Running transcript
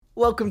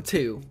Welcome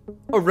to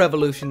A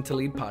Revolution to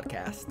Lead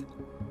podcast.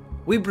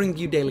 We bring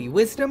you daily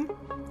wisdom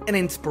and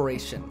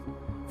inspiration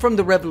from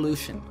the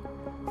revolution,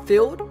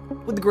 filled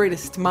with the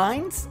greatest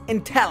minds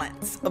and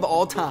talents of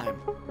all time.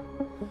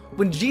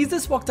 When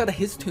Jesus walked out of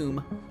his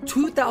tomb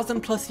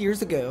 2,000 plus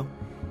years ago,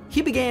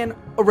 he began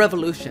a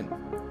revolution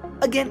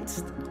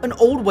against an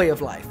old way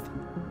of life.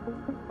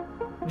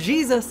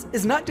 Jesus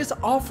is not just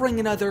offering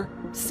another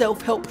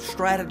self-help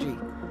strategy,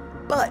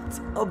 but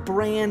a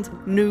brand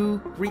new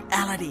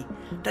reality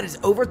that is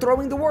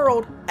overthrowing the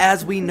world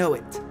as we know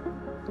it.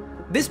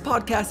 This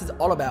podcast is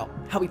all about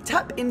how we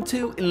tap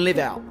into and live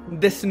out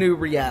this new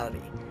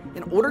reality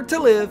in order to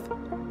live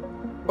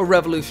a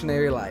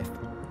revolutionary life. So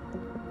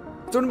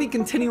we're going to be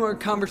continuing our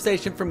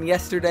conversation from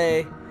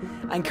yesterday.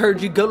 I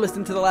encourage you to go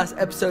listen to the last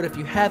episode if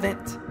you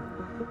haven't.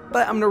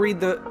 But I'm going to read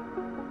the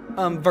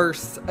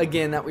verse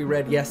again that we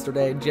read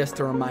yesterday just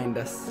to remind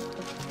us.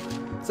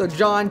 So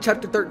John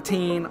chapter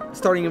 13,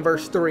 starting in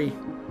verse 3.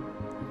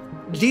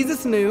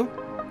 Jesus knew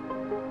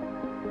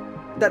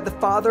that the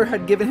Father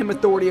had given him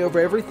authority over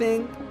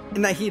everything,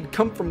 and that he had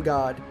come from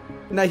God,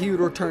 and that he would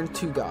return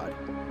to God.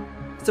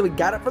 So he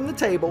got up from the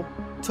table,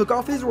 took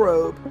off his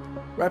robe,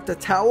 wrapped a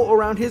towel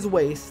around his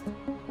waist,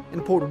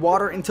 and poured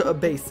water into a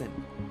basin.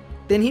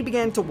 Then he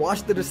began to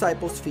wash the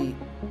disciples' feet,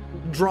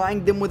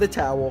 drying them with a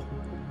towel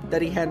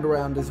that he had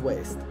around his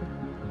waist.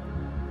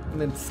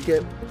 And then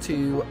skip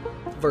to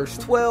verse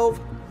 12.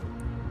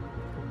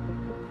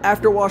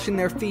 After washing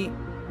their feet,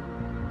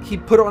 he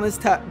put on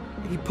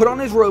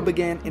his robe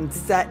again and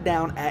sat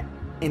down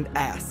and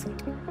asked,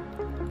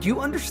 "Do you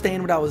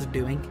understand what I was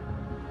doing?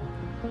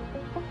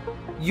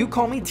 You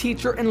call me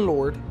teacher and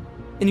Lord,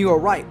 and you are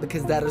right,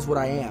 because that is what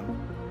I am.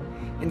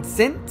 And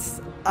since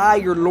I,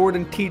 your Lord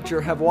and teacher,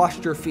 have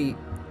washed your feet,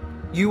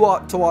 you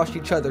ought to wash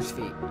each other's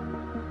feet.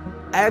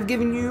 I have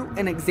given you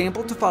an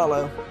example to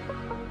follow.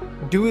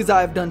 Do as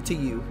I have done to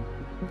you.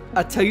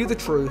 I tell you the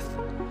truth.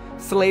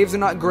 Slaves are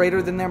not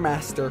greater than their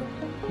master,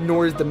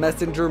 nor is the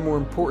messenger more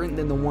important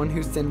than the one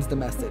who sends the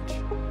message.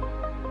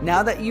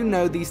 Now that you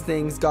know these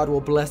things, God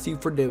will bless you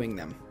for doing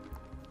them."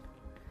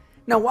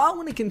 Now, why I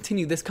want to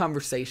continue this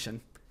conversation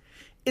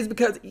is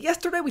because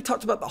yesterday we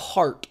talked about the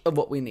heart of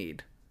what we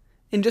need.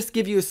 And just to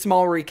give you a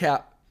small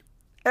recap,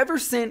 ever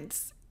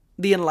since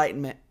the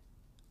Enlightenment,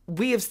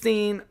 we have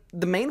seen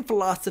the main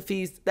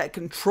philosophies that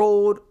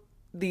controlled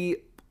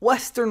the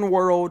Western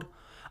world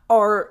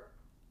are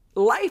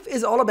life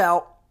is all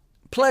about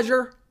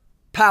pleasure,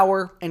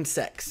 power, and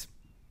sex.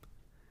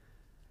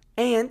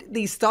 And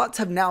these thoughts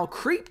have now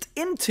creeped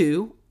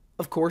into,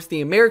 of course, the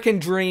American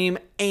dream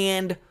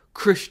and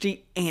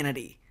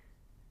Christianity,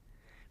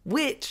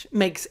 which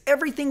makes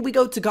everything we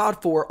go to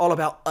God for all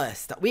about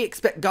us. That we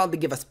expect God to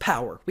give us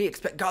power, we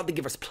expect God to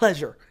give us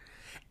pleasure,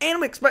 and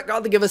we expect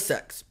God to give us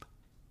sex.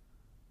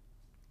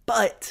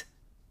 But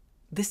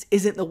this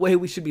isn't the way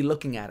we should be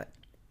looking at it.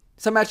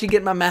 So I'm actually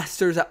getting my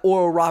master's at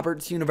Oral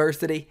Roberts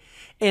University,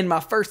 and my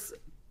first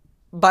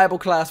Bible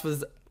class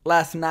was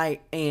last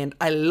night, and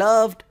I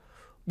loved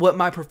what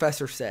my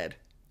professor said.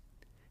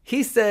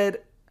 He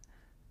said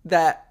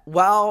that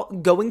while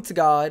going to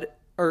God,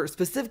 or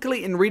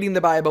specifically in reading the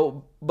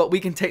Bible, but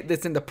we can take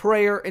this into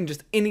prayer and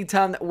just any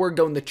time that we're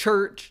going to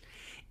church,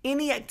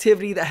 any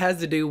activity that has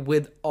to do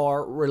with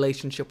our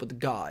relationship with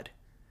God,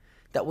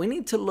 that we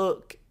need to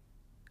look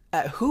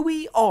at who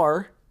we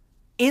are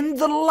in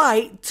the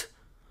light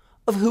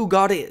of who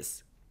God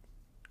is.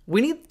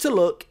 We need to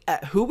look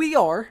at who we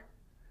are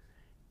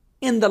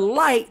in the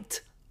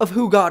light of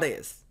who God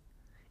is.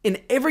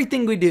 In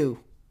everything we do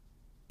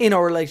in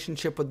our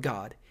relationship with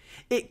God,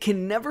 it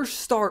can never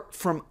start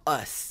from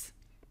us.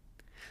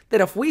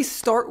 That if we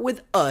start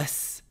with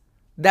us,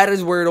 that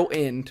is where it'll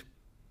end.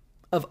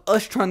 Of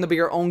us trying to be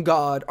our own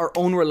God, our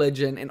own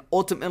religion, and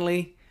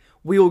ultimately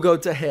we will go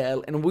to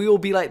hell, and we will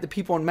be like the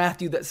people in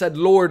Matthew that said,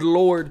 "Lord,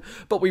 Lord,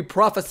 but we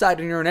prophesied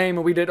in your name,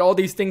 and we did all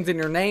these things in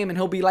your name," and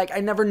he'll be like,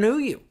 "I never knew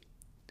you."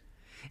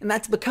 And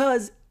that's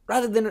because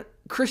rather than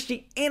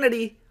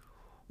Christianity,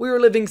 we were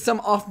living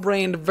some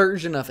off-brand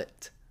version of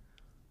it.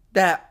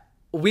 That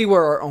we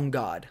were our own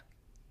God.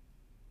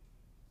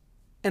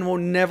 And we'll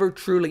never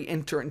truly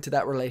enter into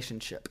that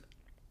relationship.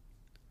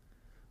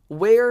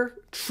 Where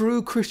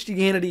true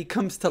Christianity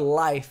comes to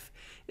life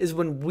is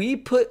when we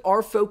put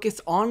our focus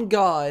on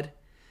God.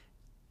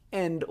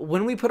 And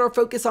when we put our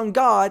focus on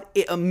God,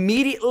 it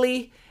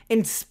immediately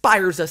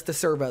inspires us to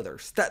serve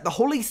others. That the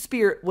Holy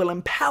Spirit will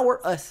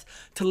empower us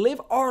to live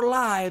our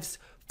lives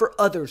for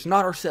others,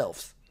 not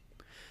ourselves.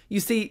 You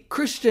see,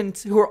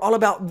 Christians who are all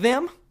about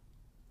them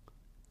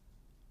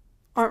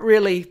aren't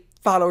really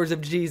followers of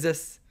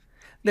Jesus.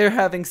 They're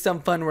having some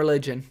fun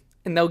religion,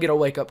 and they'll get a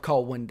wake-up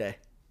call one day.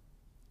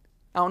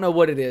 I don't know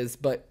what it is,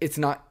 but it's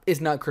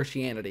not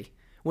Christianity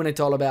when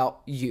it's all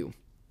about you.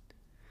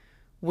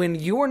 When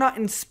you are not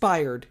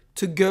inspired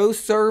to go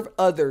serve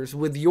others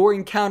with your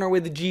encounter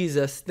with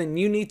Jesus, then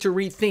you need to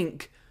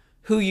rethink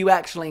who you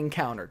actually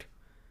encountered.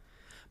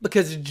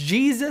 Because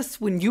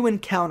Jesus, when you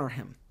encounter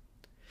him,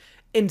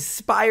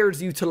 inspires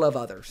you to love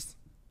others.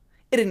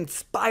 It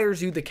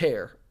inspires you to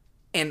care.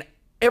 And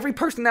Every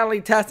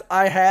personality test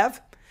I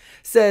have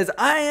says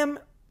I am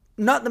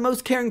not the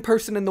most caring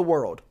person in the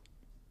world.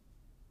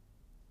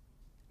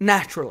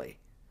 Naturally.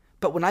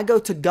 But when I go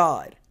to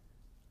God,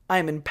 I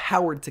am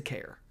empowered to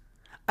care.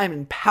 I'm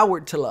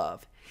empowered to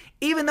love.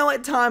 Even though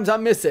at times I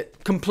miss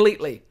it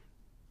completely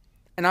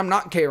and I'm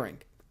not caring,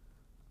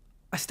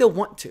 I still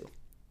want to.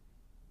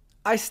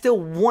 I still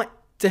want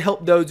to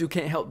help those who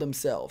can't help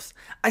themselves.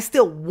 I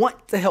still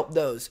want to help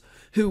those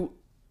who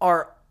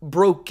are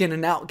broken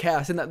and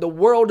outcast and that the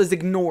world is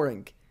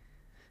ignoring.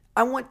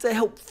 I want to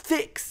help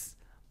fix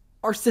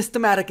our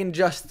systematic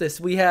injustice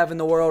we have in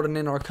the world and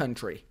in our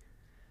country.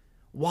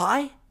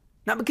 Why?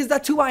 Not because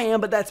that's who I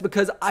am, but that's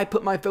because I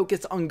put my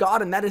focus on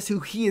God and that is who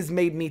He has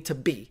made me to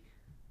be.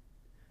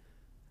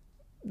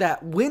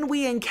 That when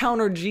we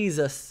encounter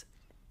Jesus,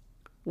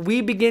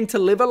 we begin to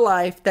live a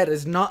life that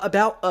is not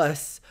about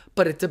us,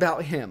 but it's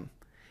about Him.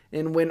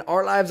 And when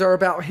our lives are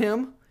about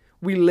Him,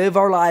 we live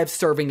our lives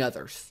serving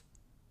others.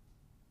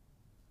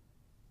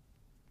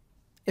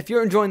 If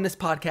you're enjoying this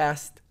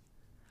podcast,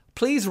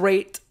 please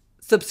rate,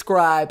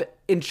 subscribe,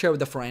 and share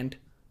with a friend.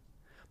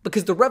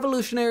 Because the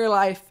revolutionary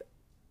life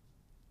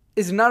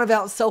is not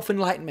about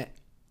self-enlightenment,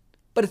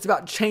 but it's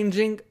about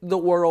changing the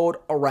world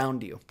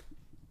around you.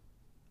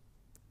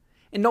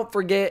 And don't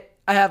forget,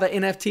 I have an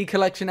NFT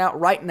collection out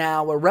right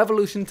now, a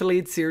Revolution to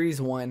Lead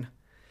Series 1.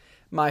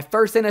 My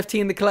first NFT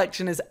in the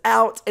collection is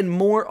out and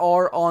more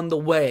are on the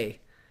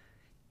way.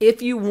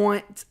 If you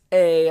want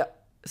a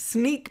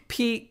sneak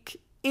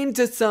peek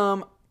into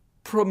some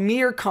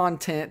premiere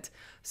content,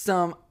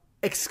 some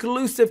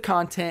exclusive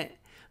content,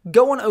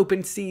 go on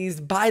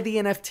OpenSeas, buy the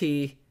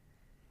NFT,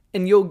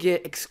 and you'll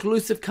get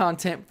exclusive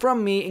content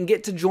from me and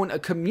get to join a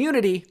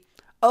community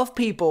of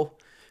people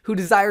who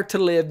desire to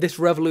live this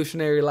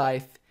revolutionary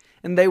life,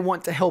 and they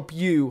want to help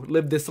you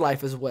live this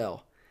life as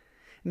well.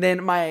 And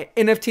then my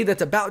NFT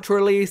that's about to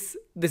release,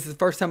 this is the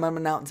first time I'm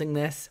announcing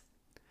this.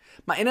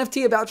 My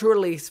NFT about to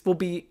release will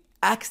be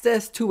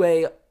access to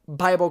a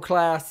Bible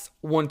class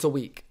once a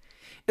week.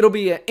 It'll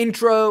be an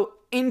intro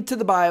into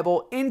the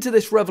Bible, into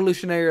this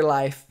revolutionary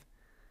life.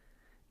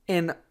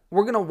 And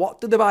we're going to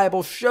walk through the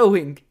Bible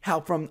showing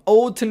how from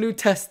Old to New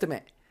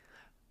Testament,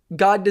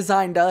 God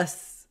designed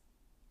us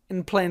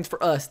and plans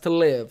for us to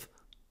live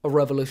a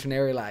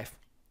revolutionary life.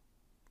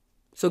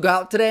 So go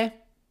out today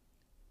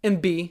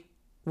and be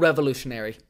revolutionary.